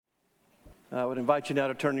I would invite you now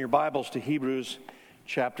to turn your Bibles to Hebrews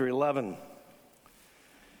chapter 11.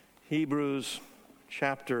 Hebrews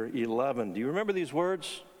chapter 11. Do you remember these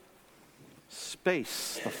words?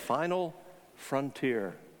 Space, the final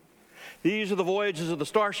frontier. These are the voyages of the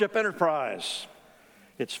Starship Enterprise.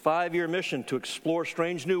 Its 5-year mission to explore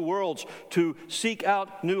strange new worlds, to seek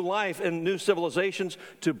out new life and new civilizations,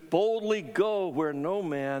 to boldly go where no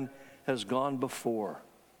man has gone before.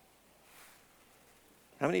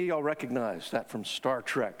 How many of y'all recognize that from Star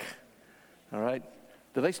Trek? All right.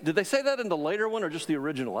 Did they say that in the later one or just the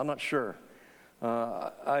original? I'm not sure.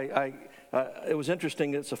 It was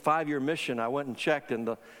interesting. It's a 5-year mission. I went and checked, and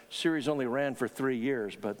the series only ran for 3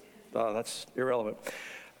 years, but that's irrelevant.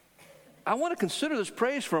 I want to consider this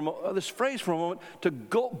phrase for a moment, to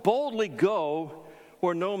boldly go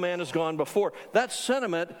where no man has gone before. That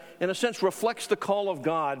sentiment, in a sense, reflects the call of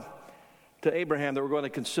God to Abraham that we're going to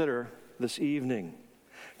consider this evening.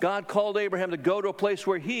 God called Abraham to go to a place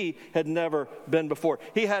where he had never been before.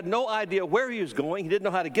 He had no idea where he was going. He didn't know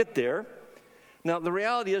how to get there. Now, the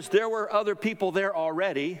reality is there were other people there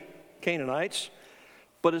already, Canaanites.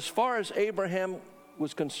 But as far as Abraham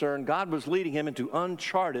was concerned, God was leading him into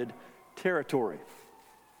uncharted territory.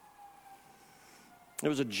 It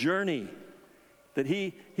was a journey that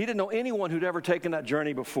he didn't know anyone who'd ever taken that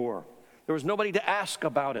journey before. There was nobody to ask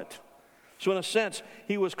about it. So in a sense,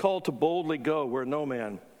 he was called to boldly go where no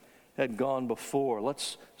man had gone before.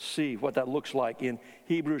 Let's see what that looks like in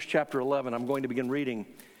Hebrews chapter 11. I'm going to begin reading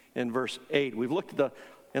in verse 8. We've looked at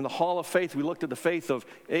in the hall of faith, we looked at the faith of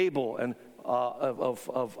Abel and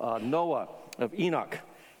of Noah, of Enoch.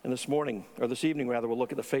 And this evening, we'll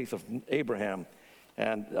look at the faith of Abraham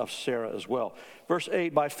and of Sarah as well. Verse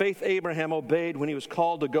 8, by faith Abraham obeyed when he was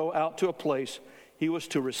called to go out to a place he was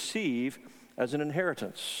to receive as an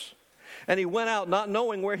inheritance. And he went out not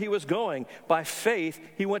knowing where he was going. By faith,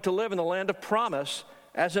 he went to live in the land of promise,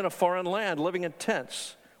 as in a foreign land, living in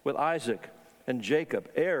tents with Isaac and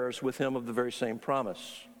Jacob, heirs with him of the very same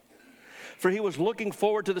promise. For he was looking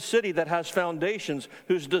forward to the city that has foundations,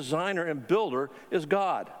 whose designer and builder is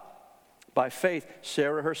God. By faith,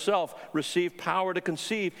 Sarah herself received power to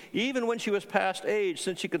conceive, even when she was past age,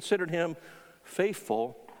 since she considered him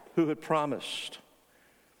faithful who had promised.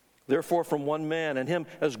 Therefore, from one man, and him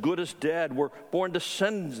as good as dead, were born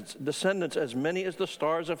descendants as many as the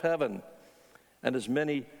stars of heaven, and as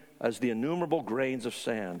many as the innumerable grains of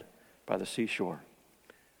sand by the seashore.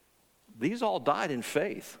 These all died in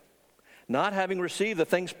faith, not having received the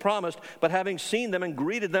things promised, but having seen them and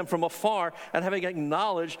greeted them from afar, and having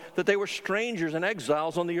acknowledged that they were strangers and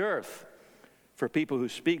exiles on the earth. For people who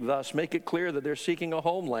speak thus make it clear that they're seeking a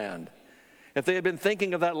homeland. If they had been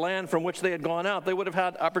thinking of that land from which they had gone out, they would have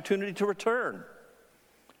had opportunity to return.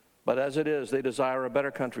 But as it is, they desire a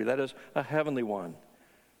better country, that is, a heavenly one.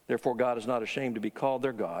 Therefore, God is not ashamed to be called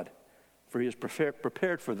their God, for he has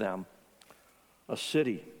prepared for them a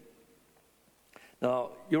city. Now,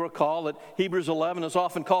 you'll recall that Hebrews 11 is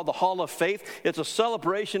often called the Hall of Faith. It's a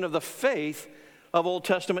celebration of the faith of Old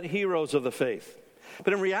Testament heroes of the faith.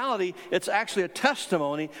 But in reality, it's actually a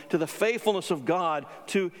testimony to the faithfulness of God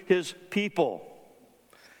to his people.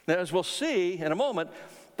 Now, as we'll see in a moment,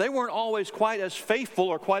 they weren't always quite as faithful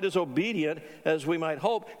or quite as obedient as we might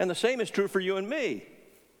hope, and the same is true for you and me.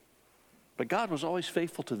 But God was always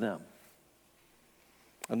faithful to them.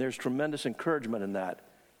 And there's tremendous encouragement in that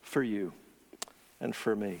for you and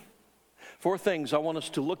for me. 4 things I want us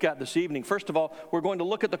to look at this evening. First of all, we're going to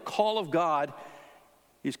look at the call of God.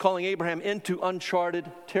 He's calling Abraham into uncharted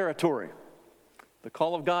territory. The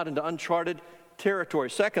call of God into uncharted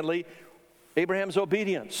territory. Secondly, Abraham's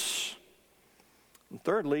obedience. And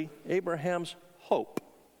thirdly, Abraham's hope.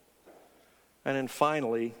 And then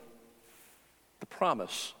finally, the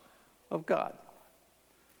promise of God.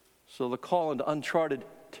 So the call into uncharted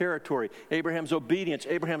territory, Abraham's obedience,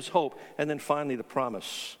 Abraham's hope, and then finally the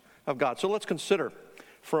promise of God. So let's consider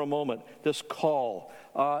for a moment this call.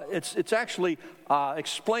 It's actually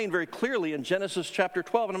explained very clearly in Genesis chapter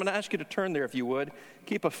 12, and I'm going to ask you to turn there if you would.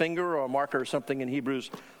 Keep a finger or a marker or something in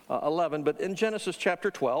Hebrews 11. But in Genesis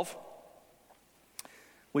chapter 12,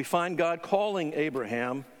 we find God calling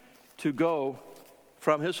Abraham to go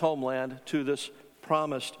from his homeland to this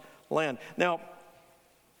promised land. Now,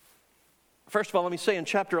 first of all, let me say in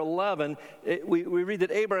chapter 11, we read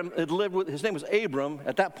that Abraham had lived with, his name was Abram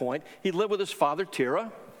at that point. He lived with his father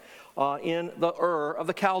Terah in the Ur of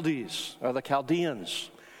the Chaldees, or the Chaldeans.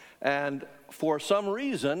 And for some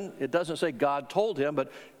reason, it doesn't say God told him, but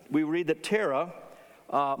we read that Terah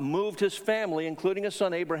moved his family, including his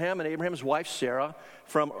son Abraham and Abraham's wife Sarah,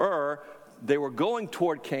 from Ur. They were going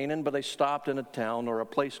toward Canaan, but they stopped in a town or a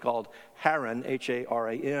place called Haran,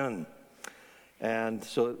 Haran. And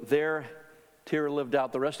so there, Terah lived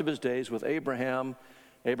out the rest of his days with Abraham,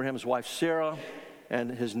 Abraham's wife Sarah,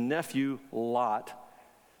 and his nephew Lot.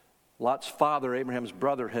 Lot's father, Abraham's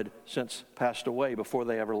brother, had since passed away before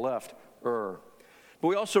they ever left Ur. But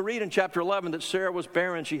we also read in chapter 11 that Sarah was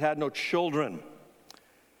barren. She had no children.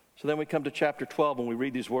 So then we come to chapter 12 and we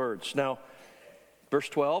read these words. Now, verse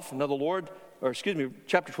 12,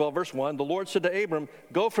 chapter 12, verse 1, the Lord said to Abram,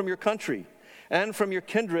 go from your country and from your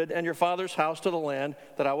kindred and your father's house to the land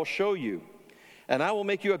that I will show you. And I will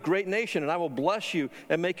make you a great nation, and I will bless you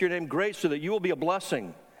and make your name great so that you will be a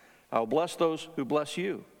blessing. I will bless those who bless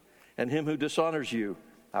you, and him who dishonors you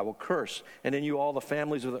I will curse. And in you all the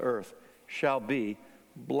families of the earth shall be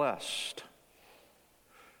blessed.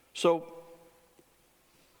 So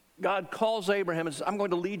God calls Abraham and says, I'm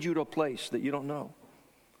going to lead you to a place that you don't know.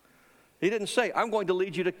 He didn't say, I'm going to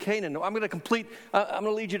lead you to Canaan. No, I'm going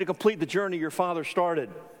to lead you to complete the journey your father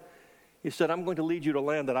started. He said, I'm going to lead you to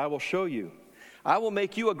land that I will show you. I will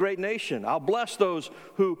make you a great nation. I'll bless those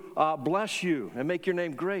who bless you and make your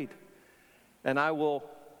name great. And I will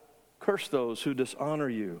curse those who dishonor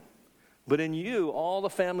you. But in you, all the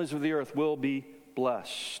families of the earth will be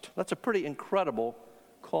blessed. That's a pretty incredible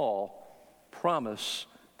promise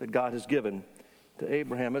that God has given to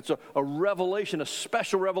Abraham. It's a revelation, a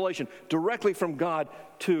special revelation directly from God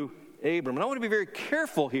to Abram. And I want to be very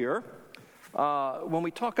careful here when we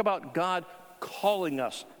talk about God calling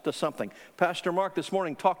us to something. Pastor Mark this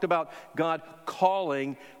morning talked about God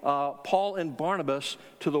calling Paul and Barnabas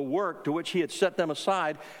to the work to which he had set them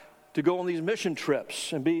aside to go on these mission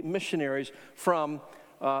trips and be missionaries from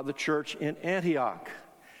the church in Antioch.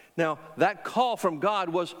 Now, that call from God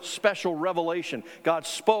was special revelation. God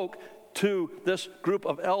spoke to this group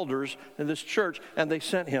of elders in this church, and they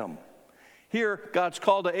sent him. Here, God's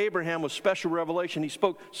call to Abraham was special revelation. He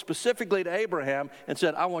spoke specifically to Abraham and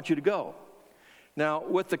said, I want you to go. Now,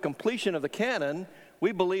 with the completion of the canon,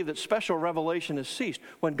 we believe that special revelation has ceased.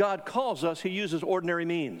 When God calls us, he uses ordinary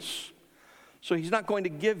means. So he's not going to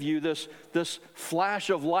give you this flash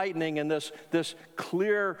of lightning and this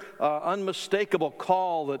clear, unmistakable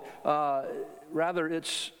call that rather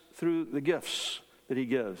it's through the gifts that he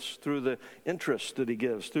gives, through the interest that he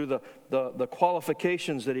gives, through the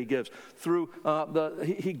qualifications that he gives, through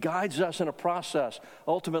he guides us in a process,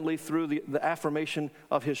 ultimately through the affirmation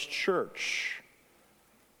of his church.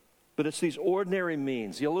 But it's these ordinary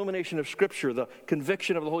means, the illumination of Scripture, the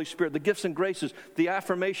conviction of the Holy Spirit, the gifts and graces, the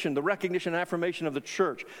affirmation, the recognition and affirmation of the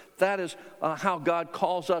church. That is how God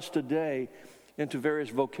calls us today into various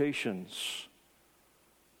vocations.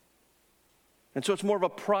 And so it's more of a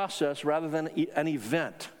process rather than an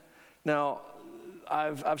event. Now,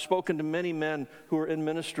 I've spoken to many men who are in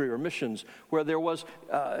ministry or missions where there was,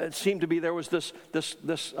 it seemed to be there was this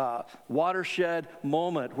watershed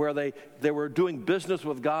moment where they were doing business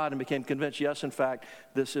with God and became convinced, yes, in fact,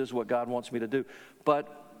 this is what God wants me to do. But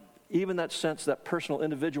even that sense, that personal,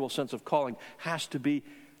 individual sense of calling has to be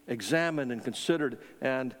examined and considered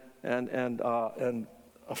and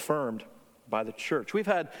affirmed by the church. We've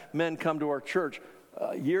had men come to our church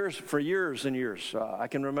for years and years. I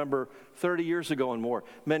can remember 30 years ago and more,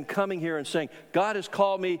 men coming here and saying, God has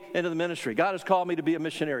called me into the ministry. God has called me to be a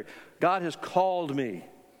missionary. God has called me.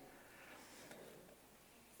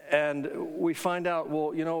 And we find out,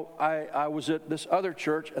 well, I was at this other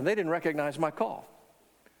church and they didn't recognize my call.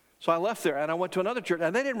 So I left there and I went to another church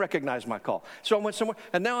and they didn't recognize my call. So I went somewhere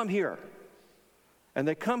and now I'm here. And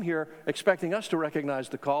they come here expecting us to recognize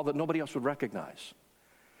the call that nobody else would recognize.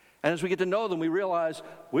 And as we get to know them, we realize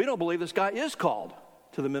we don't believe this guy is called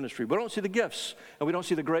to the ministry. We don't see the gifts, and we don't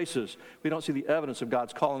see the graces. We don't see the evidence of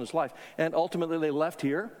God's call in his life. And ultimately, they left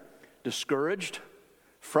here discouraged,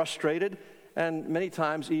 frustrated, and many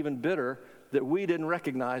times even bitter that we didn't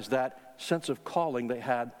recognize that sense of calling they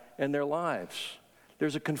had in their lives.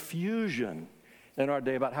 There's a confusion in our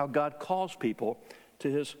day about how God calls people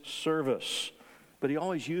to his service. But he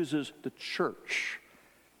always uses the church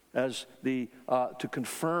as to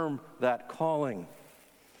confirm that calling.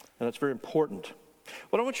 And that's very important.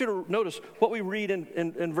 But I want you to notice what we read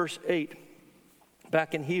in verse 8,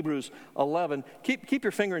 back in Hebrews 11. Keep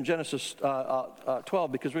your finger in Genesis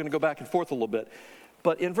 12 because we're going to go back and forth a little bit.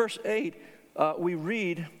 But in verse 8, we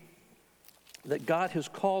read that God has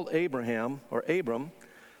called Abram,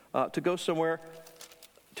 to go somewhere,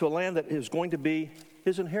 to a land that is going to be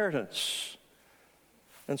his inheritance.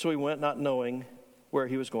 And so he went not knowing where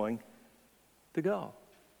he was going to go.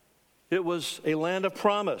 It was a land of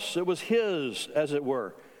promise. It was his, as it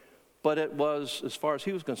were. But it was, as far as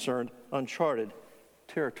he was concerned, uncharted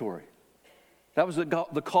territory. That was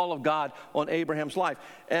the call of God on Abraham's life.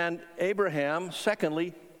 And Abraham,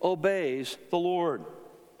 secondly, obeys the Lord.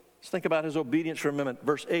 Let's think about his obedience for a minute.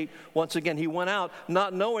 Verse 8, once again, he went out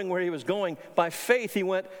not knowing where he was going. By faith, he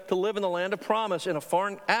went to live in the land of promise, in a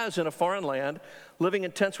foreign land, living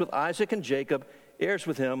in tents with Isaac and Jacob, heirs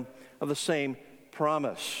with him of the same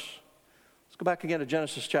promise. Let's go back again to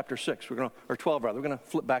Genesis chapter 6, or 12 rather. We're going to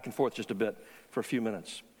flip back and forth just a bit for a few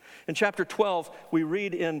minutes. In chapter 12, we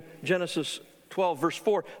read in Genesis 12, verse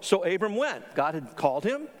 4, so Abram went. God had called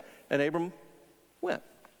him, and Abram went.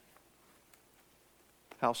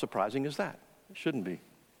 How surprising is that? It shouldn't be.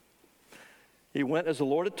 He went as the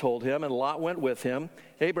Lord had told him, and Lot went with him.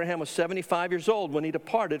 Abraham was 75 years old when he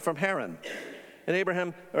departed from Haran. And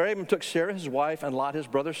Abram took Sarah his wife, and Lot his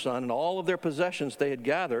brother's son, and all of their possessions they had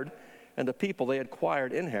gathered, and the people they had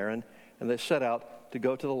acquired in Haran, and they set out to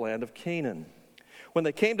go to the land of Canaan. When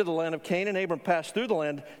they came to the land of Canaan, Abram passed through the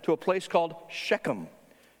land to a place called Shechem,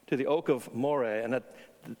 to the oak of Moreh, and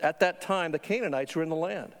at that time the Canaanites were in the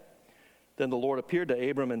land. Then the Lord appeared to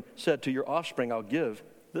Abram and said, to your offspring I'll give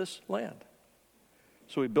this land.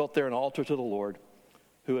 So he built there an altar to the Lord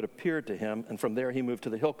who had appeared to him, and from there he moved to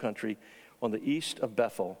the hill country on the east of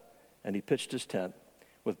Bethel, and he pitched his tent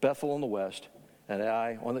with Bethel on the west and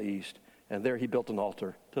Ai on the east, and there he built an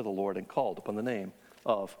altar to the Lord and called upon the name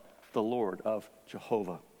of the Lord, of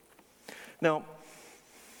Jehovah. Now,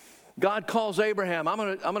 God calls Abraham, I'm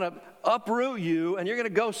going to uproot you, and you're going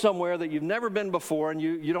to go somewhere that you've never been before, and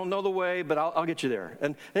you don't know the way, but I'll get you there.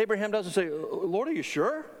 And Abraham doesn't say, Lord, are you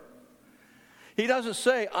sure? He doesn't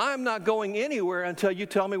say, I'm not going anywhere until you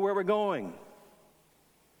tell me where we're going.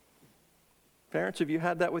 Parents, have you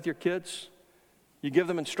had that with your kids? You give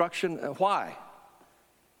them instruction. Why?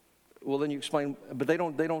 Well, then you explain, but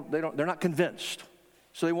they're not convinced.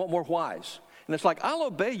 So they want more whys. And it's like, I'll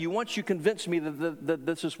obey you once you convince me that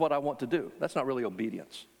this is what I want to do. That's not really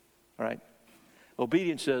obedience, all right?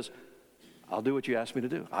 Obedience says, I'll do what you ask me to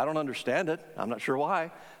do. I don't understand it. I'm not sure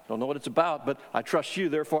why. Don't know what it's about, but I trust you,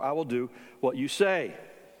 therefore I will do what you say.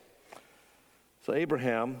 So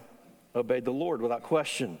Abraham obeyed the Lord without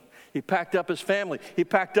question. He packed up his family. He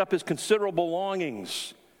packed up his considerable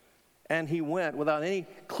belongings. And he went without any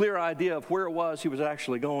clear idea of where it was he was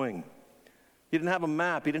actually going. He didn't have a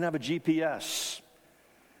map. He didn't have a GPS.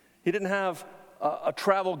 He didn't have a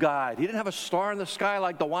travel guide. He didn't have a star in the sky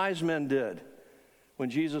like the wise men did when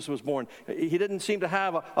Jesus was born. He didn't seem to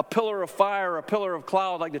have a pillar of fire, a pillar of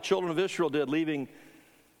cloud like the children of Israel did leaving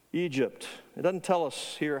Egypt. It doesn't tell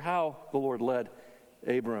us here how the Lord led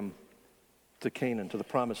Abram to Canaan, to the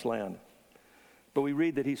promised land. But we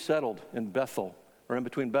read that he settled in Bethel, or in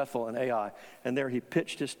between Bethel and Ai, and there he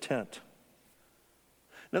pitched his tent.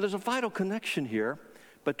 Now, there's a vital connection here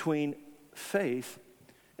between faith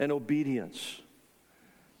and obedience.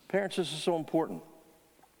 Parents, this is so important.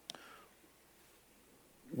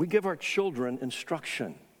 We give our children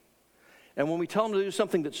instruction. And when we tell them to do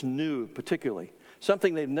something that's new, particularly,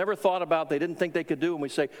 something they've never thought about, they didn't think they could do, and we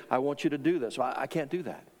say, I want you to do this. Well, I can't do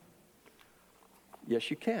that. Yes,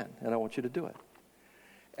 you can, and I want you to do it.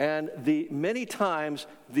 And many times,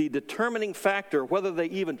 the determining factor, whether they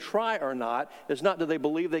even try or not, is not do they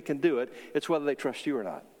believe they can do it, it's whether they trust you or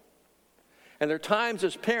not. And there are times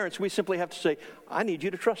as parents, we simply have to say, I need you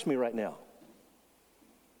to trust me right now.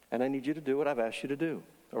 And I need you to do what I've asked you to do,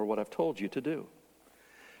 or what I've told you to do.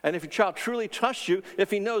 And if your child truly trusts you, if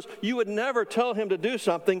he knows you would never tell him to do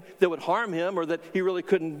something that would harm him or that he really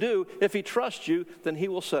couldn't do, if he trusts you, then he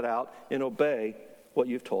will set out and obey what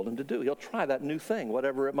you've told him to do. He'll try that new thing,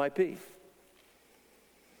 whatever it might be.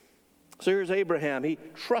 So here's Abraham. He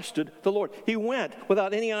trusted the Lord. He went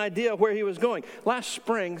without any idea where he was going. Last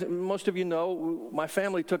spring, most of you know, my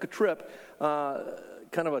family took a trip,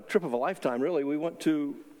 kind of a trip of a lifetime, really. We went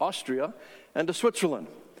to Austria and to Switzerland.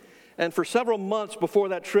 And for several months before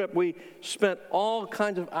that trip, we spent all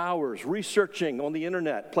kinds of hours researching on the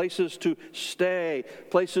internet, places to stay,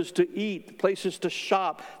 places to eat, places to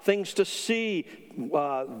shop, things to see,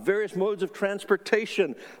 various modes of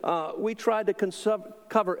transportation. We tried to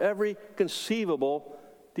cover every conceivable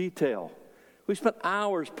detail. We spent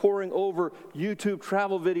hours poring over YouTube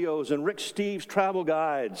travel videos and Rick Steves travel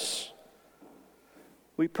guides.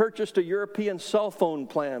 We purchased a European cell phone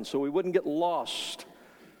plan so we wouldn't get lost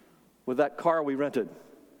with that car we rented.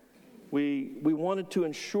 We wanted to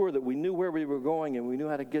ensure that we knew where we were going and we knew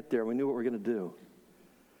how to get there. We knew what we were going to do.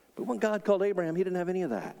 But when God called Abraham, he didn't have any of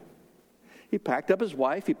that. He packed up his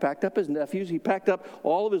wife. He packed up his nephews. He packed up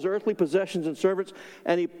all of his earthly possessions and servants.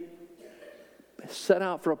 And he set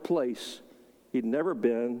out for a place he'd never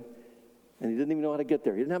been. And he didn't even know how to get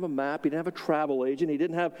there. He didn't have a map. He didn't have a travel agent. He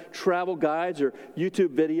didn't have travel guides or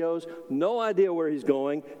YouTube videos. No idea where he's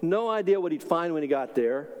going. No idea what he'd find when he got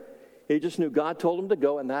there. He just knew God told him to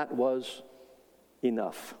go, and that was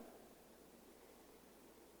enough.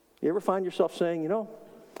 You ever find yourself saying,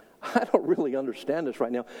 I don't really understand this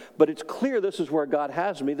right now, but it's clear this is where God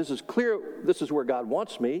has me. This is clear this is where God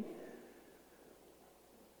wants me.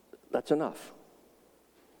 That's enough.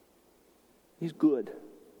 He's good.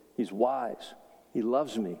 He's wise. He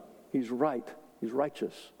loves me. He's right. He's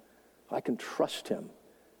righteous. I can trust him.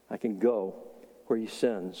 I can go where he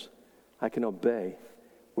sends. I can obey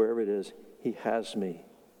wherever it is he has me.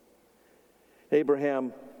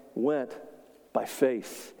 Abraham went by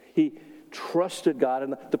faith. He trusted God,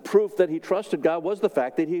 and the proof that he trusted God was the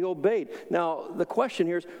fact that he obeyed. Now, the question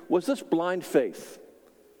here is, was this blind faith?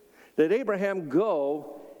 Did Abraham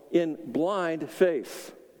go in blind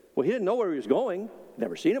faith? Well, he didn't know where he was going.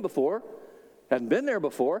 Never seen it before. Hadn't been there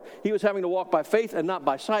before. He was having to walk by faith and not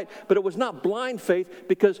by sight. But it was not blind faith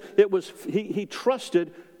because it was he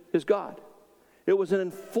trusted his God. It was an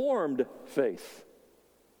informed faith.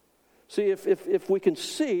 See, if we can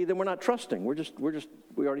see, then we're not trusting.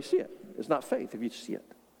 We already see it. It's not faith if you see it.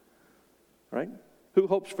 Right? Who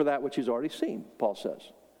hopes for that which he's already seen, Paul says.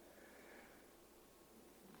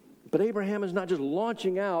 But Abraham is not just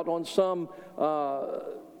launching out on some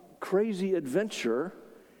crazy adventure.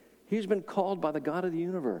 He's been called by the God of the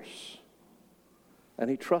universe. And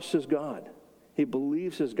he trusts his God. He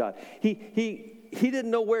believes his God. He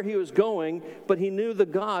didn't know where he was going, but he knew the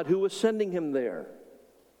God who was sending him there.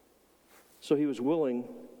 So he was willing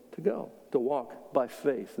to go, to walk by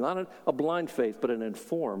faith. Not a blind faith, but an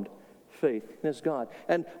informed faith in his God.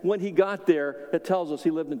 And when he got there, it tells us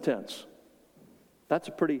he lived in tents. That's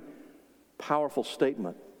a pretty powerful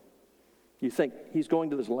statement. You think he's going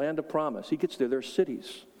to this land of promise. He gets there. There are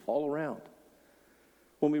cities all around.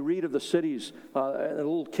 When we read of the cities and the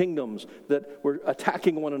little kingdoms that were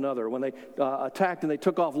attacking one another, when they attacked and they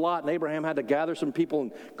took off Lot, and Abraham had to gather some people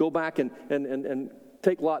and go back and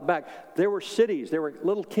take Lot back. There were cities, there were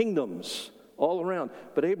little kingdoms all around.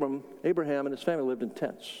 But Abraham and his family lived in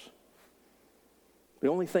tents. The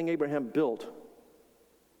only thing Abraham built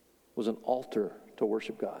was an altar to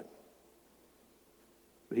worship God.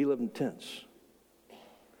 But he lived in tents.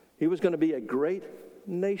 He was going to be a great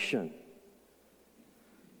nation.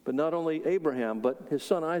 But not only Abraham, but his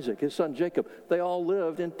son Isaac, his son Jacob, they all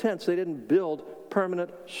lived in tents. They didn't build permanent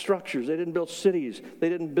structures. They didn't build cities. They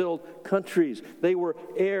didn't build countries. They were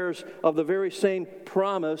heirs of the very same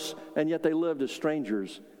promise, and yet they lived as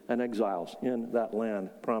strangers and exiles in that land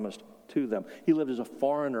promised to them. He lived as a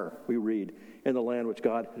foreigner, we read, in the land which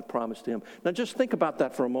God had promised to him. Now just think about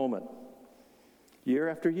that for a moment. Year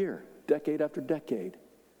after year, decade after decade.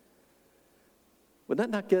 Would that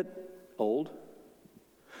not get old?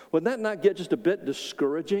 Would that not get just a bit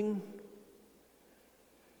discouraging?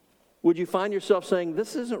 Would you find yourself saying,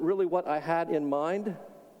 this isn't really what I had in mind?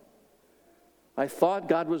 I thought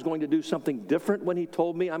God was going to do something different when he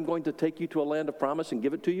told me, I'm going to take you to a land of promise and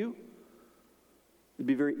give it to you. It'd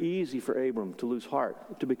be very easy for Abram to lose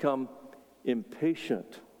heart, to become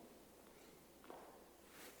impatient.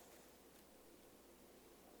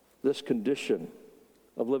 This condition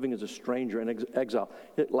of living as a stranger in exile,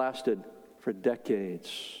 it lasted for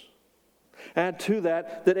decades. Add to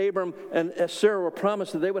that Abram and Sarah were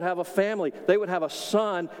promised that they would have a family. They would have a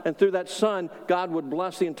son, and through that son, God would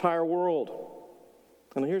bless the entire world.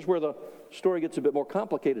 And here's where the story gets a bit more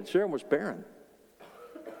complicated. Sarah was barren.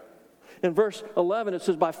 In verse 11, it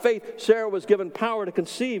says, by faith, Sarah was given power to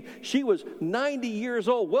conceive. She was 90 years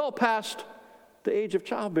old, well past the age of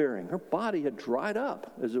childbearing. Her body had dried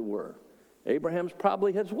up, as it were. Abraham's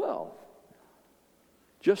probably as well.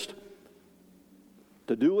 Just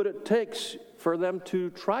to do what it takes for them to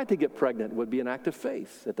try to get pregnant would be an act of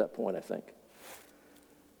faith at that point, I think.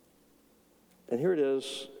 And here it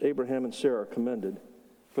is, Abraham and Sarah are commended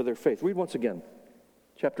for their faith. Read once again,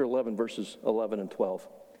 chapter 11, verses 11 and 12.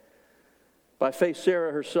 By faith,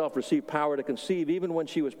 Sarah herself received power to conceive even when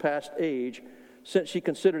she was past age, since she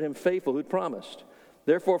considered him faithful who'd promised.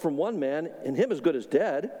 Therefore, from one man, and him as good as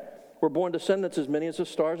dead, were born descendants as many as the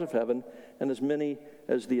stars of heaven and as many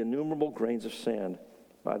as the innumerable grains of sand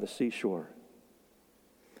by the seashore.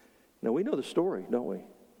 Now, we know the story, don't we?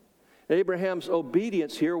 Abraham's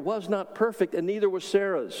obedience here was not perfect, and neither was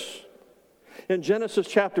Sarah's. In Genesis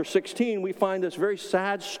chapter 16, we find this very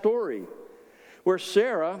sad story where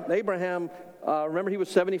Sarah, Abraham, remember he was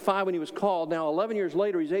 75 when he was called. Now, 11 years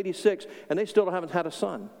later, he's 86, and they still haven't had a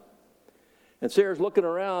son. And Sarah's looking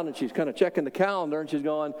around, and she's kind of checking the calendar, and she's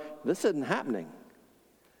going, this isn't happening.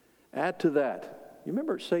 Add to that. You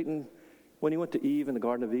remember Satan, when he went to Eve in the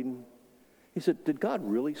Garden of Eden? He said, did God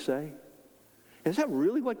really say? Is that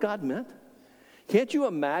really what God meant? Can't you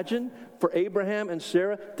imagine for Abraham and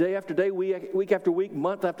Sarah, day after day, week after week,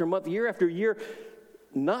 month after month, year after year,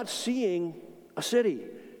 not seeing a city,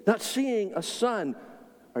 not seeing a son?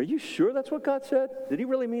 Are you sure that's what God said? Did he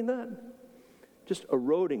really mean that? Just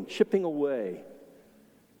eroding, chipping away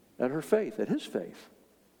at her faith, at his faith.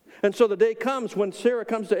 And so the day comes when Sarah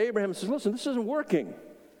comes to Abraham and says, listen, this isn't working.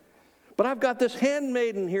 But I've got this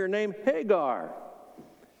handmaiden here named Hagar.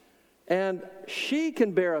 And she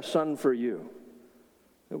can bear a son for you.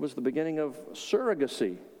 It was the beginning of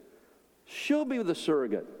surrogacy. She'll be the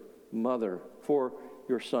surrogate mother for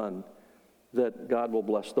your son that God will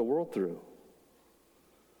bless the world through.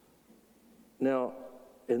 Now,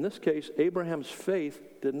 in this case, Abraham's faith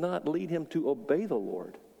did not lead him to obey the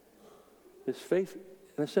Lord. His faith,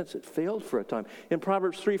 in a sense, it failed for a time. In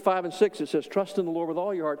Proverbs 3, 5, and 6, it says, trust in the Lord with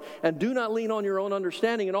all your heart, and do not lean on your own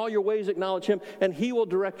understanding. In all your ways acknowledge him, and he will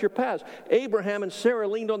direct your paths. Abraham and Sarah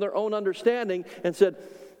leaned on their own understanding and said,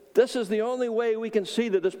 this is the only way we can see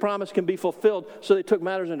that this promise can be fulfilled. So they took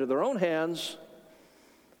matters into their own hands,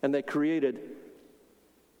 and they created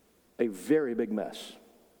a very big mess.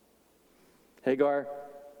 Hagar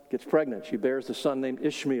gets pregnant. She bears a son named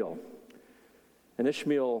Ishmael. And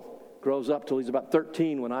Ishmael grows up till he's about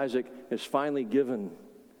 13 when Isaac is finally given.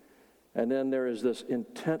 And then there is this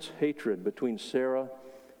intense hatred between Sarah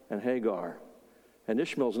and Hagar. And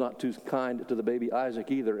Ishmael's not too kind to the baby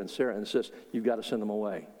Isaac either, and Sarah insists, you've got to send them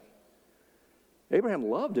away. Abraham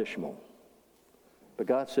loved Ishmael, but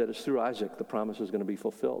God said it's through Isaac the promise is going to be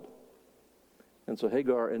fulfilled. And so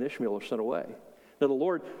Hagar and Ishmael are sent away. Now the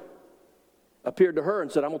Lord appeared to her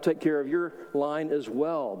and said, I'm going to take care of your line as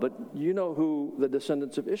well. But you know who the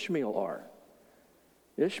descendants of Ishmael are.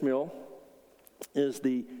 Ishmael is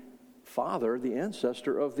the father, the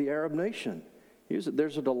ancestor of the Arab nation.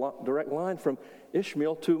 There's a direct line from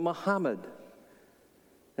Ishmael to Muhammad.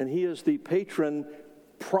 And he is the patron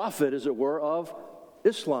prophet, as it were, of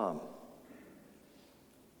Islam.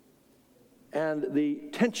 And the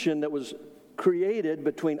tension that was created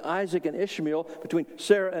between Isaac and Ishmael, between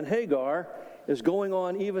Sarah and Hagar, is going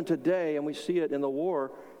on even today, and we see it in the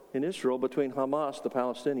war in Israel between Hamas, the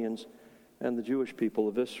Palestinians, and the Jewish people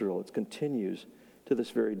of Israel. It continues to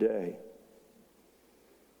this very day.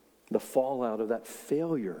 The fallout of that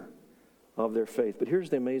failure of their faith. But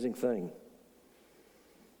here's the amazing thing.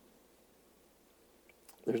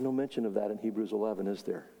 There's no mention of that in Hebrews 11, is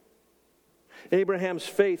there? Abraham's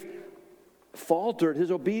faith faltered.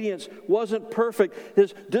 His obedience wasn't perfect.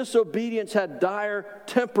 His disobedience had dire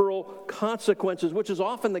temporal consequences, which is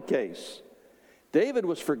often the case. David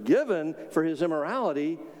was forgiven for his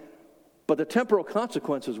immorality, but the temporal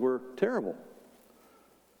consequences were terrible.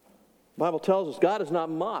 The Bible tells us God is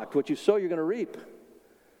not mocked. What you sow, you're going to reap.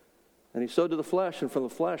 And he sowed to the flesh, and from the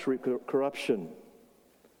flesh reaped corruption.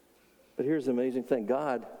 But here's the amazing thing.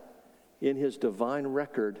 God, in his divine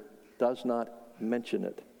record, does not mention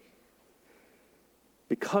it.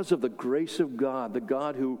 Because of the grace of God, the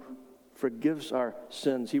God who forgives our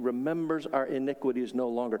sins, he remembers our iniquities no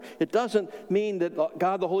longer. It doesn't mean that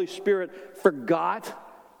God, the Holy Spirit, forgot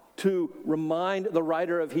to remind the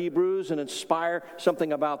writer of Hebrews and inspire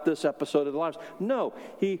something about this episode of their lives. No,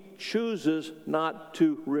 he chooses not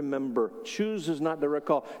to remember, chooses not to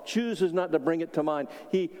recall, chooses not to bring it to mind.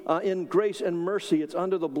 He, in grace and mercy, it's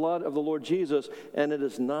under the blood of the Lord Jesus, and it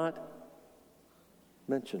is not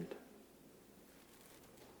mentioned.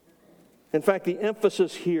 In fact, the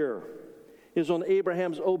emphasis here is on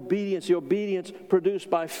Abraham's obedience, the obedience produced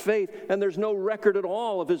by faith, and there's no record at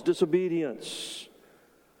all of his disobedience.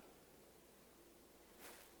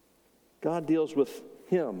 God deals with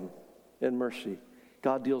him in mercy.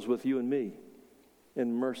 God deals with you and me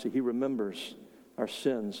in mercy. He remembers our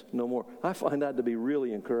sins no more. I find that to be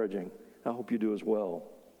really encouraging. I hope you do as well.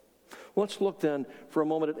 Let's look then for a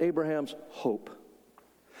moment at Abraham's hope.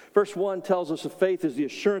 Verse 1 tells us that faith is the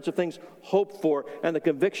assurance of things hoped for and the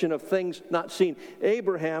conviction of things not seen.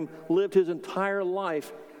 Abraham lived his entire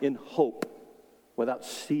life in hope without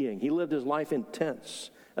seeing. He lived his life in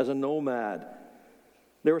tents as a nomad.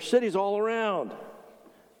 There were cities all around,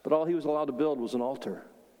 but all he was allowed to build was an altar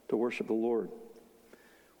to worship the Lord.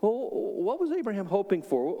 Well, what was Abraham hoping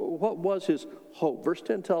for? What was his hope? Verse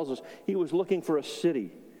 10 tells us he was looking for a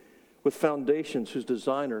city with foundations whose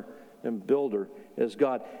designer and builder is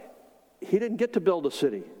God. He didn't get to build a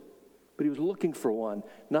city, but he was looking for one,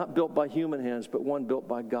 not built by human hands, but one built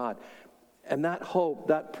by God. And that hope,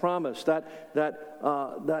 that promise,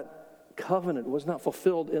 that covenant was not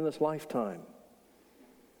fulfilled in this lifetime.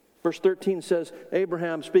 Verse 13 says,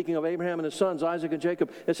 Abraham, speaking of Abraham and his sons, Isaac and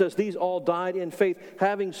Jacob, it says, these all died in faith,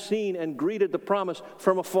 having seen and greeted the promise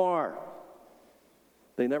from afar.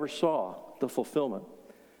 They never saw the fulfillment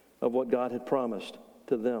of what God had promised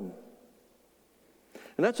to them.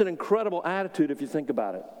 And that's an incredible attitude if you think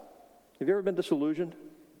about it. Have you ever been disillusioned?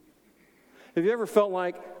 Have you ever felt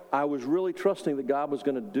like, I was really trusting that God was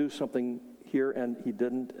going to do something here and he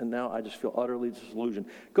didn't, and now I just feel utterly disillusioned?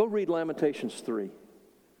 Go read Lamentations 3.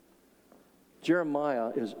 Jeremiah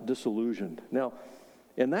is disillusioned. Now,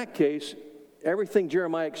 in that case, everything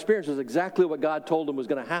Jeremiah experienced is exactly what God told him was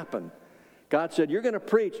going to happen. God said, you're going to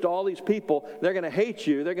preach to all these people. They're going to hate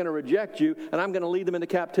you. They're going to reject you. And I'm going to lead them into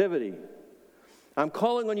captivity. I'm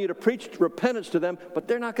calling on you to preach repentance to them, but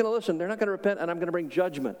they're not going to listen. They're not going to repent, and I'm going to bring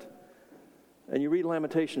judgment. And you read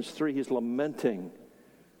Lamentations 3, he's lamenting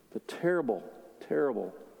the terrible,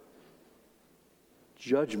 terrible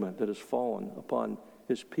judgment that has fallen upon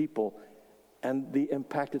his people and the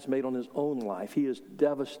impact it's made on his own life. He is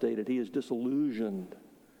devastated. He is disillusioned.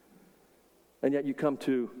 And yet you come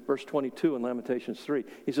to verse 22 in Lamentations 3.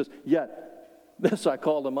 He says, yet this I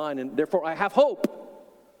call to mind, and therefore I have hope.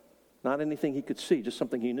 Not anything he could see, just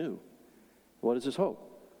something he knew. What is his hope?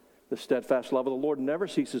 The steadfast love of the Lord never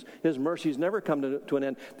ceases. His mercies never come to an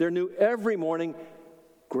end. They're new every morning.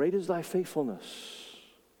 Great is thy faithfulness.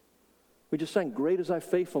 We just sang, great is thy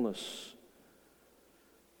faithfulness,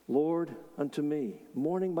 Lord, unto me.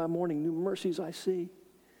 Morning by morning, new mercies I see.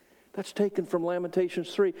 That's taken from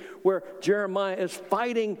Lamentations 3, where Jeremiah is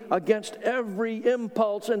fighting against every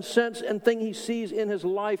impulse and sense and thing he sees in his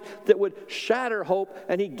life that would shatter hope,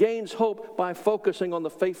 and he gains hope by focusing on the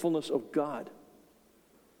faithfulness of God.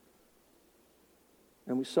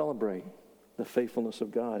 And we celebrate the faithfulness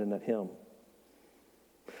of God in that hymn.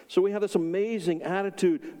 So we have this amazing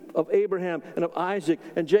attitude of Abraham and of Isaac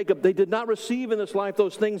and Jacob. They did not receive in this life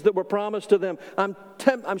those things that were promised to them.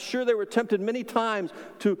 I'm sure they were tempted many times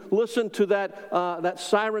to listen to that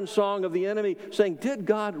siren song of the enemy saying, did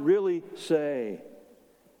God really say?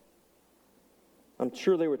 I'm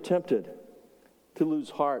sure they were tempted to lose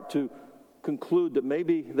heart, to conclude that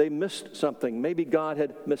maybe they missed something. Maybe God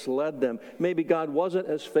had misled them. Maybe God wasn't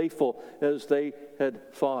as faithful as they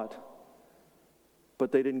had thought.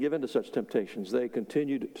 But they didn't give in to such temptations. They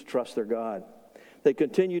continued to trust their God. They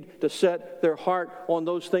continued to set their heart on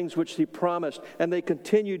those things which he promised. And they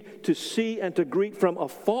continued to see and to greet from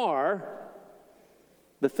afar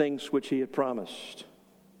the things which he had promised.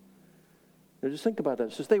 Now just think about that.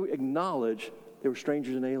 It says they acknowledge they were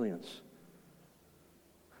strangers and aliens.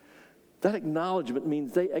 That acknowledgement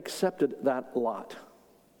means they accepted that lot.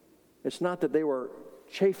 It's not that they were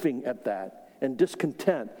chafing at that and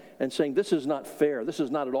discontent and saying, this is not fair. This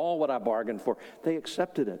is not at all what I bargained for. They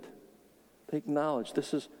accepted it. They acknowledged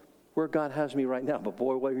this is where God has me right now. But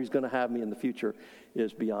boy, where he's going to have me in the future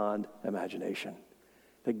is beyond imagination.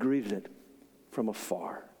 They greeted it from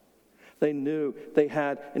afar. They knew they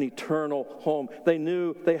had an eternal home. They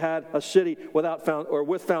knew they had a city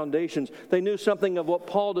with foundations. They knew something of what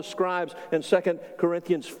Paul describes in 2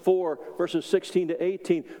 Corinthians 4, verses 16 to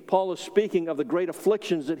 18. Paul is speaking of the great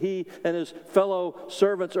afflictions that he and his fellow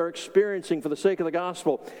servants are experiencing for the sake of the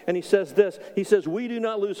gospel. And he says this, he says, we do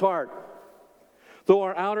not lose heart. Though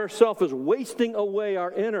our outer self is wasting away,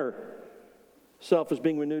 our inner self is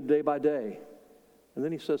being renewed day by day. And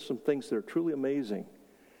then he says some things that are truly amazing.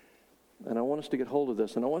 And I want us to get hold of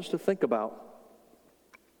this. And I want us to think about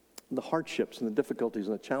the hardships and the difficulties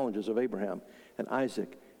and the challenges of Abraham and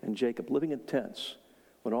Isaac and Jacob living in tents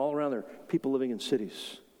when all around there are people living in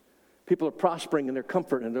cities. People are prospering in their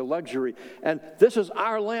comfort and their luxury. And this is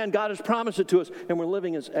our land. God has promised it to us. And we're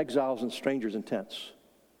living as exiles and strangers in tents.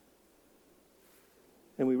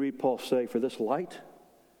 And we read Paul say, for this light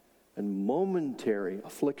and momentary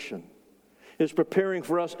affliction is preparing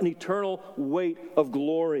for us an eternal weight of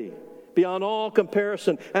glory beyond all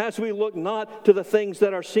comparison, as we look not to the things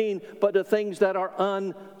that are seen, but to things that are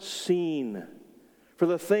unseen. For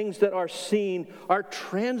the things that are seen are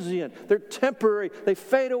transient. They're temporary. They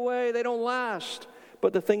fade away. They don't last.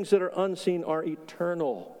 But the things that are unseen are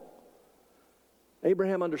eternal.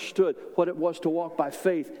 Abraham understood what it was to walk by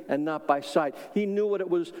faith and not by sight. He knew what it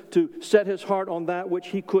was to set his heart on that which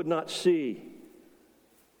he could not see.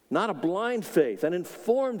 Not a blind faith, an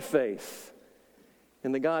informed faith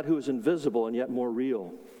in the God who is invisible and yet more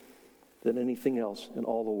real than anything else in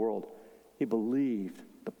all the world. He believed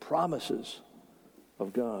the promises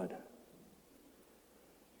of God.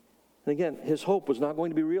 And again, his hope was not going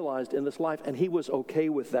to be realized in this life, and he was okay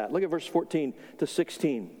with that. Look at verse 14 to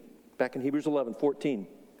 16, back in Hebrews 11:14.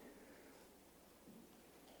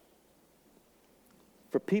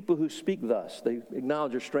 For people who speak thus, they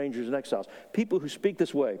acknowledge they're strangers and exiles. People who speak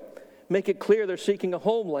this way make it clear they're seeking a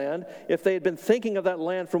homeland. If they had been thinking of that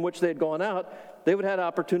land from which they had gone out, they would have had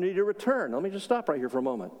opportunity to return. Let me just stop right here for a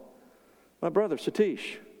moment. My brother,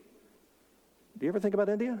 Satish, do you ever think about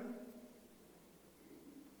India?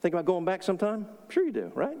 Think about going back sometime? Sure you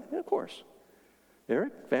do, right? Yeah, of course.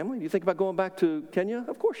 Eric, family, do you think about going back to Kenya?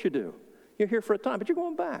 Of course you do. You're here for a time, but you're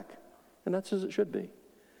going back. And that's as it should be.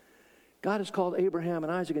 God has called Abraham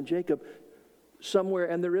and Isaac and Jacob somewhere,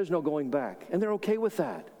 and there is no going back. And they're okay with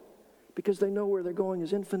that because they know where they're going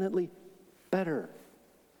is infinitely better.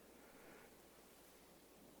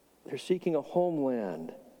 They're seeking a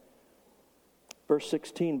homeland. Verse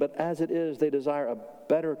 16, but as it is, they desire a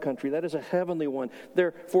better country. That is a heavenly one.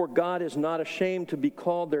 Therefore, God is not ashamed to be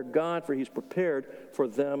called their God, for he's prepared for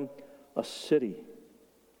them a city.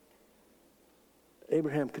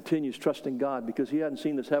 Abraham continues trusting God because he hadn't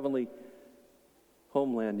seen this heavenly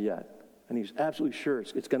homeland yet. And he's absolutely sure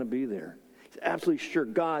it's going to be there. He's absolutely sure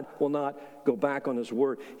God will not go back on his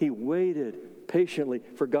word. He waited patiently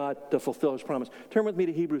for God to fulfill his promise. Turn with me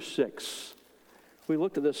to Hebrews 6. We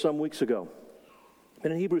looked at this some weeks ago.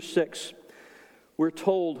 And in Hebrews 6, we're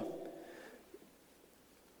told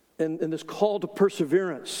in this call to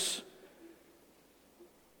perseverance,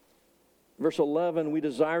 verse 11, we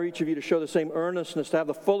desire each of you to show the same earnestness, to have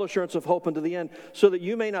the full assurance of hope unto the end, so that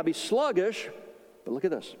you may not be sluggish, but look at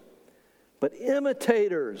this, but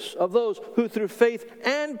imitators of those who through faith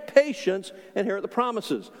and patience inherit the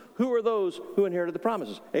promises. Who are those who inherited the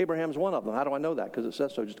promises? Abraham's one of them. How do I know that? Because it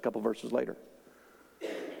says so just a couple verses later.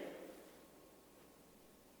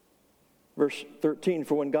 Verse 13,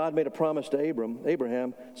 for when God made a promise to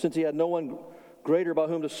Abraham, since he had no one greater by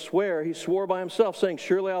whom to swear, he swore by himself, saying,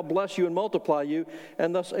 surely I'll bless you and multiply you.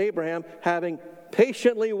 And thus Abraham, having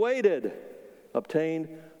patiently waited, obtained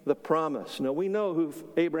the promise. Now we know who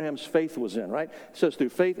Abraham's faith was in, right? It says through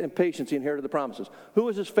faith and patience he inherited the promises. Who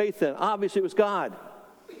was his faith in? Obviously it was God.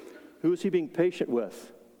 Who was he being patient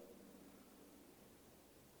with?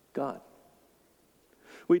 God.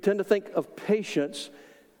 We tend to think of patience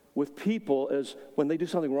with people as when they do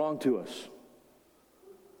something wrong to us.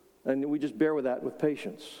 And we just bear with that with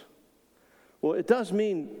patience. Well, it does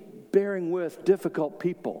mean bearing with difficult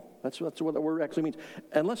people. That's what the word actually means.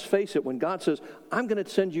 And let's face it, when God says, I'm going to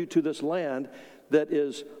send you to this land that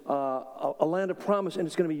is a land of promise, and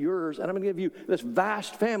it's going to be yours, and I'm going to give you this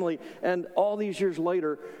vast family, and all these years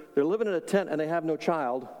later, they're living in a tent and they have no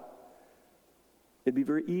child, it'd be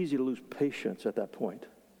very easy to lose patience at that point.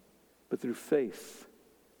 But through faith,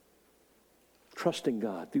 trusting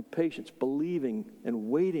God, through patience, believing and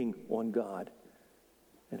waiting on God,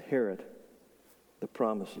 inherit the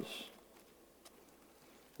promises.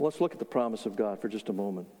 Let's look at the promise of God for just a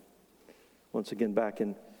moment. Once again, back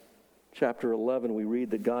in chapter 11, we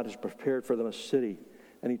read that God has prepared for them a city,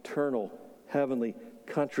 an eternal, heavenly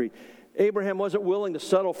country. Abraham wasn't willing to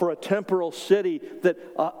settle for a temporal city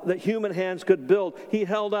that human hands could build. He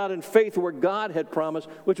held out in faith where God had promised,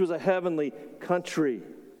 which was a heavenly country.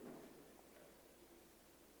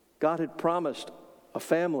 God had promised a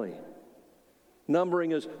family,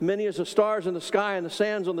 numbering as many as the stars in the sky and the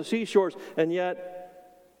sands on the seashores, and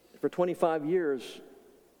yet for 25 years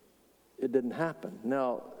it didn't happen.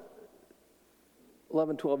 Now,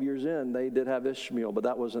 11, 12 years in, they did have Ishmael, but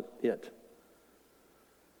that wasn't it.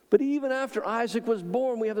 But even after Isaac was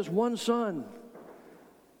born, we have this one son.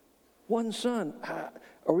 One son.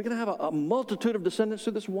 Are we going to have a multitude of descendants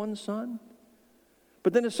through this one son?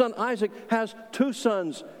 But then his son Isaac has two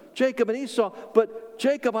sons, Jacob and Esau. But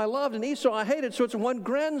Jacob I loved and Esau I hated, so it's one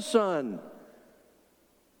grandson.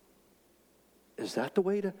 Is that the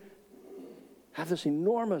way to have this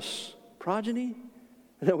enormous progeny?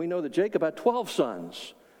 And then we know that Jacob had 12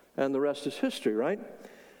 sons, and the rest is history, right?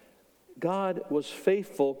 God was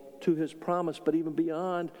faithful to his promise, but even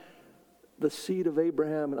beyond the seed of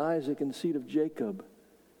Abraham and Isaac and the seed of Jacob,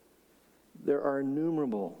 there are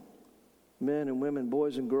innumerable men and women,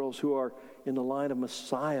 boys and girls who are in the line of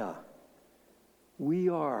Messiah. We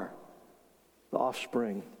are the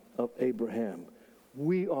offspring of Abraham.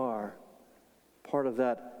 We are part of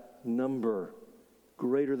that number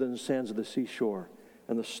greater than the sands of the seashore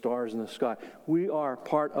and the stars in the sky. We are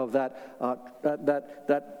part of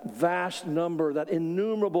that vast number, that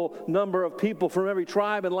innumerable number of people from every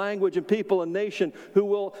tribe and language and people and nation who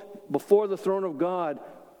will, before the throne of God,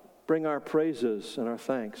 bring our praises and our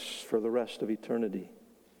thanks for the rest of eternity.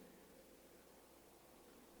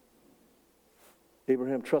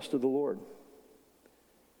 Abraham trusted the Lord.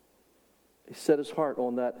 He set his heart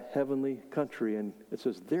on that heavenly country, and it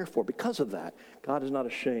says, therefore, because of that, God is not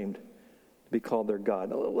ashamed to be called their God.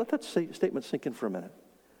 Now, let that statement sink in for a minute.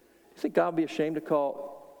 Do you think God would be ashamed to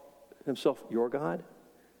call himself your God?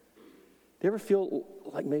 Do you ever feel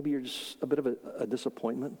like maybe you're just a bit of a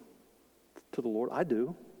disappointment to the Lord? I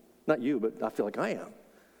do. Not you, but I feel like I am.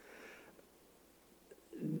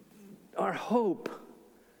 Our hope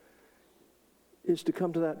is to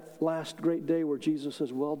come to that last great day where Jesus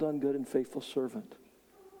says, well done, good and faithful servant.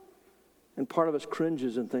 And part of us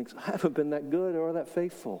cringes and thinks, I haven't been that good or that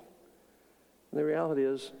faithful. And the reality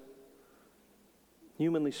is,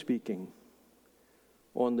 humanly speaking,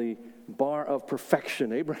 on the bar of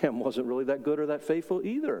perfection, Abraham wasn't really that good or that faithful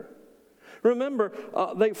either. Remember,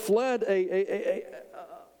 they fled a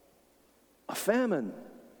famine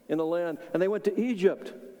in the land, and they went to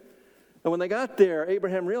Egypt. And when they got there,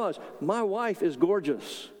 Abraham realized, my wife is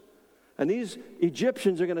gorgeous. And these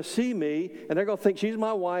Egyptians are going to see me, and they're going to think she's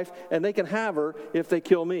my wife, and they can have her if they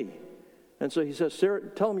kill me. And so he says, Sarah,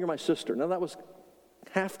 tell them you're my sister. Now that was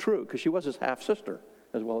half true, because she was his half-sister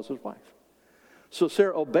as well as his wife. So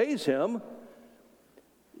Sarah obeys him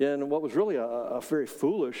in what was really a very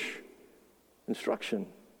foolish instruction.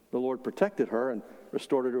 The Lord protected her and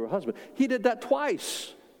restored her to her husband. He did that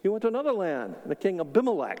twice. He went to another land, and the king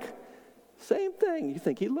Abimelech. Same thing. You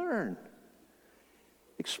think he learned.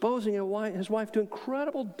 Exposing his wife to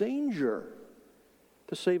incredible danger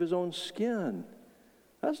to save his own skin.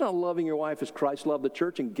 That's not loving your wife as Christ loved the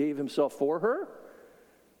church and gave himself for her.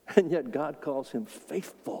 And yet God calls him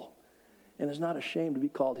faithful and is not ashamed to be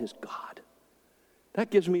called his God. That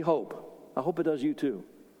gives me hope. I hope it does you too.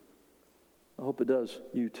 I hope it does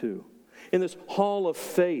you too. In this hall of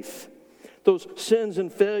faith, those sins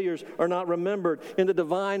and failures are not remembered. In the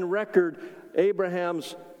divine record,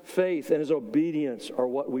 Abraham's faith and his obedience are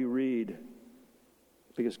what we read,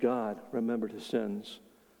 because God remembered his sins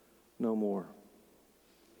no more.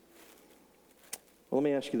 Well, let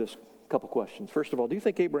me ask you this couple questions. First of all, do you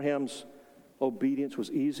think Abraham's obedience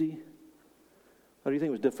was easy? Or do you think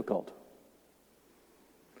it was difficult?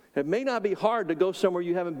 It may not be hard to go somewhere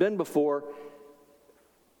you haven't been before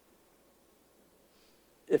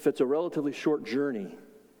if it's a relatively short journey,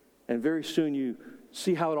 and very soon you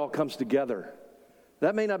see how it all comes together.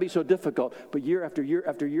 That may not be so difficult, but year after year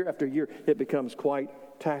after year after year, it becomes quite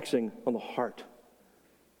taxing on the heart.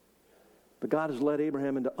 But God has led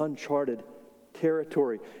Abraham into uncharted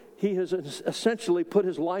territory. He has essentially put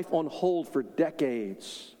his life on hold for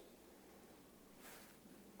decades.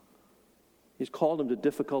 He's called him to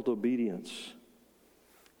difficult obedience,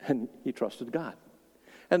 and he trusted God.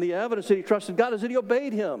 And the evidence that he trusted God is that he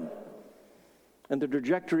obeyed him. And the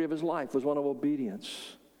trajectory of his life was one of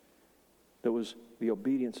obedience. That was the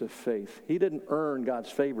obedience of faith. He didn't earn God's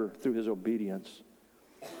favor through his obedience.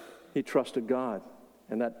 He trusted God.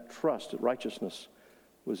 And that trust, that righteousness,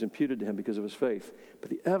 was imputed to him because of his faith. But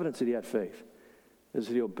the evidence that he had faith is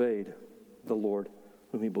that he obeyed the Lord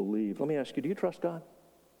whom he believed. Let me ask you, do you trust God?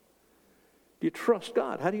 Do you trust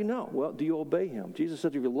God? How do you know? Well, do you obey him? Jesus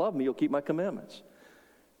said, if you love me, you'll keep my commandments.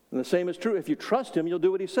 And the same is true. If you trust him, you'll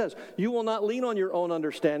do what he says. You will not lean on your own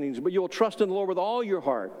understandings, but you will trust in the Lord with all your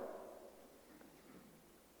heart.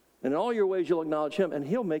 And in all your ways, you'll acknowledge him, and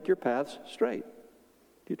he'll make your paths straight.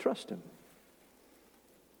 Do you trust him?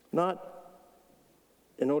 Not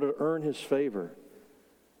in order to earn his favor,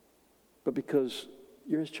 but because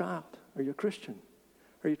you're his child. Are you a Christian?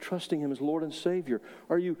 Are you trusting him as Lord and Savior?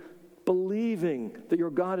 Are you believing that your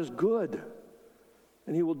God is good?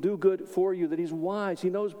 And he will do good for you, that he's wise. He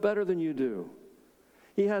knows better than you do.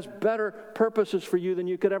 He has better purposes for you than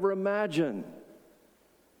you could ever imagine.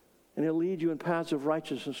 And he'll lead you in paths of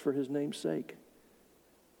righteousness for his name's sake.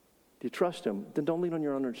 Do you trust him? Then don't lean on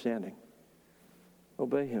your understanding.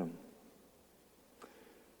 Obey him.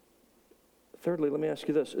 Thirdly, let me ask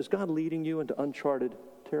you this. Is God leading you into uncharted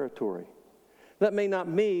territory? That may not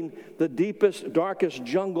mean the deepest, darkest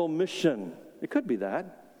jungle mission. It could be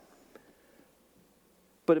that.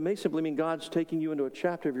 But it may simply mean God's taking you into a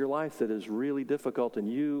chapter of your life that is really difficult and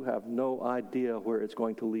you have no idea where it's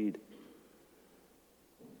going to lead.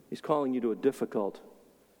 He's calling you to a difficult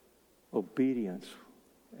obedience.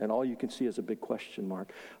 And all you can see is a big question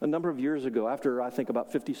mark. A number of years ago, after I think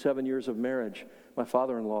about 57 years of marriage, my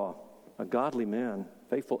father-in-law, a godly man,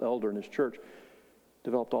 faithful elder in his church,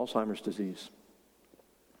 developed Alzheimer's disease.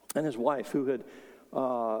 And his wife, who had,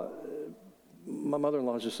 my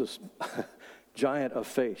mother-in-law is just this giant of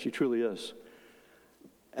faith. She truly is.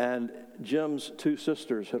 And Jim's two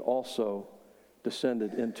sisters had also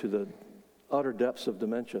descended into the utter depths of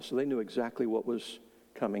dementia, so they knew exactly what was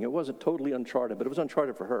coming. It wasn't totally uncharted, but it was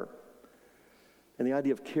uncharted for her. And the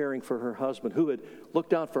idea of caring for her husband, who had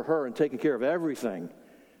looked out for her and taken care of everything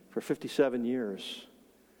for 57 years,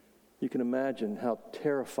 you can imagine how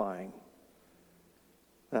terrifying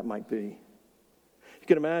that might be. You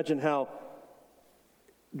can imagine how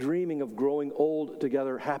dreaming of growing old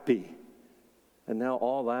together happy. And now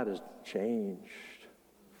all that has changed.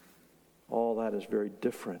 All that is very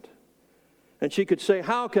different. And she could say,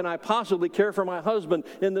 how can I possibly care for my husband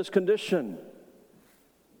in this condition?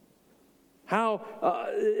 How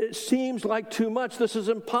it seems like too much. This is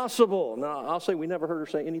impossible. Now, I'll say we never heard her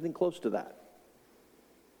say anything close to that.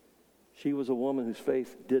 She was a woman whose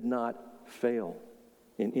faith did not fail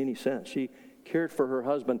in any sense. She cared for her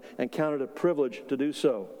husband and counted it a privilege to do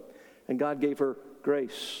so. And God gave her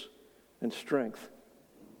grace and strength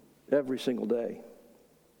every single day.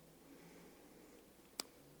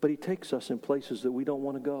 But he takes us in places that we don't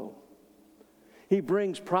want to go. He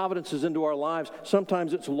brings providences into our lives.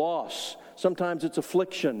 Sometimes it's loss. Sometimes it's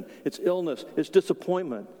affliction. It's illness. It's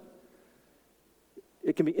disappointment.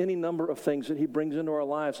 It can be any number of things that he brings into our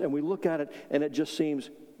lives. And we look at it and it just seems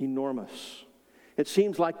enormous. It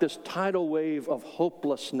seems like this tidal wave of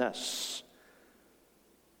hopelessness.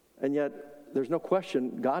 And yet, there's no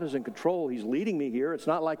question, God is in control. He's leading me here. It's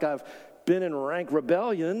not like I've been in rank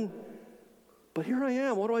rebellion. But here I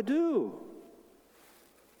am. What do I do?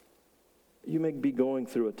 You may be going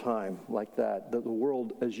through a time like that. The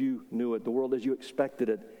world as you knew it, the world as you expected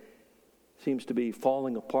it, seems to be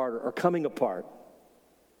falling apart or coming apart.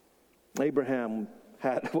 Abraham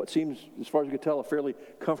had what seems, as far as you could tell, a fairly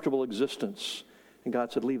comfortable existence. And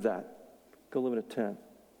God said, leave that. Go live in a tent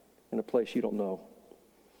in a place you don't know.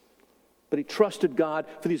 But he trusted God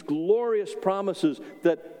for these glorious promises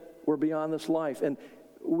that were beyond this life. And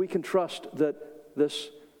we can trust that this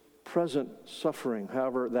present suffering,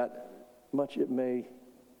 however that much it may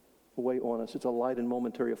weigh on us, it's a light and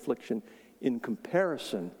momentary affliction in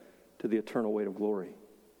comparison to the eternal weight of glory.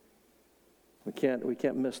 We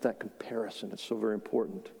can't miss that comparison. It's so very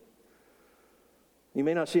important. You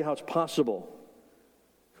may not see how it's possible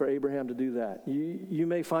for Abraham to do that. You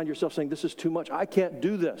may find yourself saying, this is too much. I can't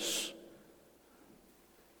do this.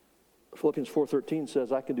 Philippians 4:13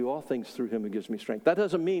 says, I can do all things through him who gives me strength. That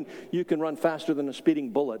doesn't mean you can run faster than a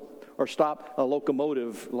speeding bullet or stop a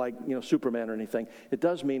locomotive like, Superman or anything. It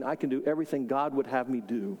does mean I can do everything God would have me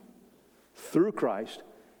do through Christ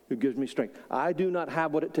who gives me strength. I do not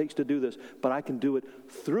have what it takes to do this, but I can do it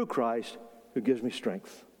through Christ who gives me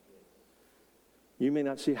strength. You may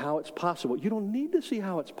not see how it's possible. You don't need to see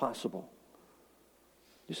how it's possible.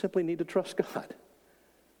 You simply need to trust God,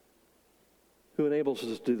 who enables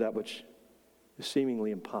us to do that which is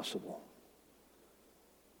seemingly impossible.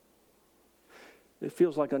 It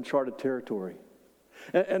feels like uncharted territory.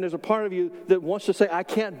 And there's a part of you that wants to say, I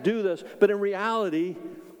can't do this, but in reality,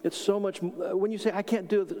 it's so much. When you say, I can't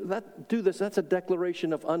do this, that's a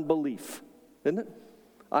declaration of unbelief, isn't it?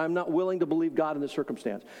 I'm not willing to believe God in this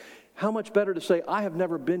circumstance. How much better to say, I have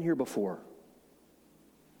never been here before,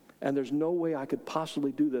 and there's no way I could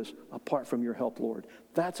possibly do this apart from your help, Lord.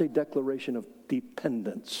 That's a declaration of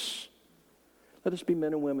dependence. Let us be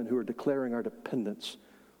men and women who are declaring our dependence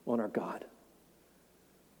on our God.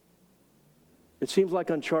 It seems like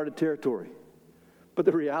uncharted territory. But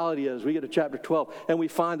the reality is, we get to chapter 12, and we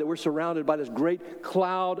find that we're surrounded by this great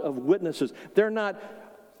cloud of witnesses. They're not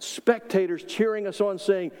spectators cheering us on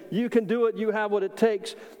saying, you can do it, you have what it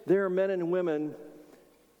takes. There are men and women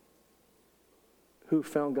who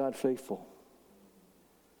found God faithful.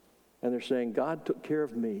 And they're saying, God took care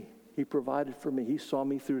of me. He provided for me. He saw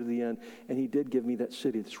me through to the end, and he did give me that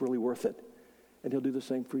city that's really worth it. And he'll do the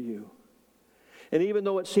same for you. And even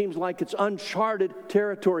though it seems like it's uncharted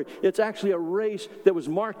territory, it's actually a race that was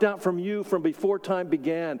marked out from you from before time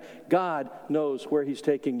began. God knows where he's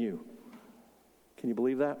taking you. Can you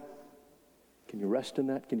believe that? Can you rest in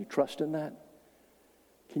that? Can you trust in that?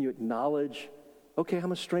 Can you acknowledge, okay,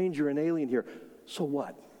 I'm a stranger, an alien here. So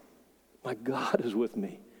what? My God is with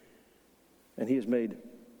me. And he has made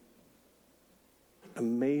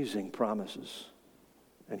amazing promises.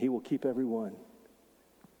 And he will keep every one.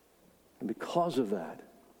 And because of that,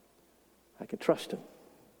 I can trust him.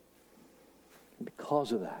 And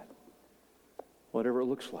because of that, whatever it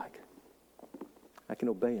looks like, I can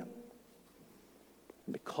obey him.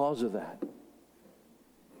 And because of that,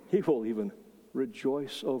 he will even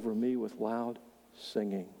rejoice over me with loud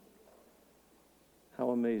singing.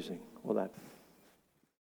 How amazing will that be?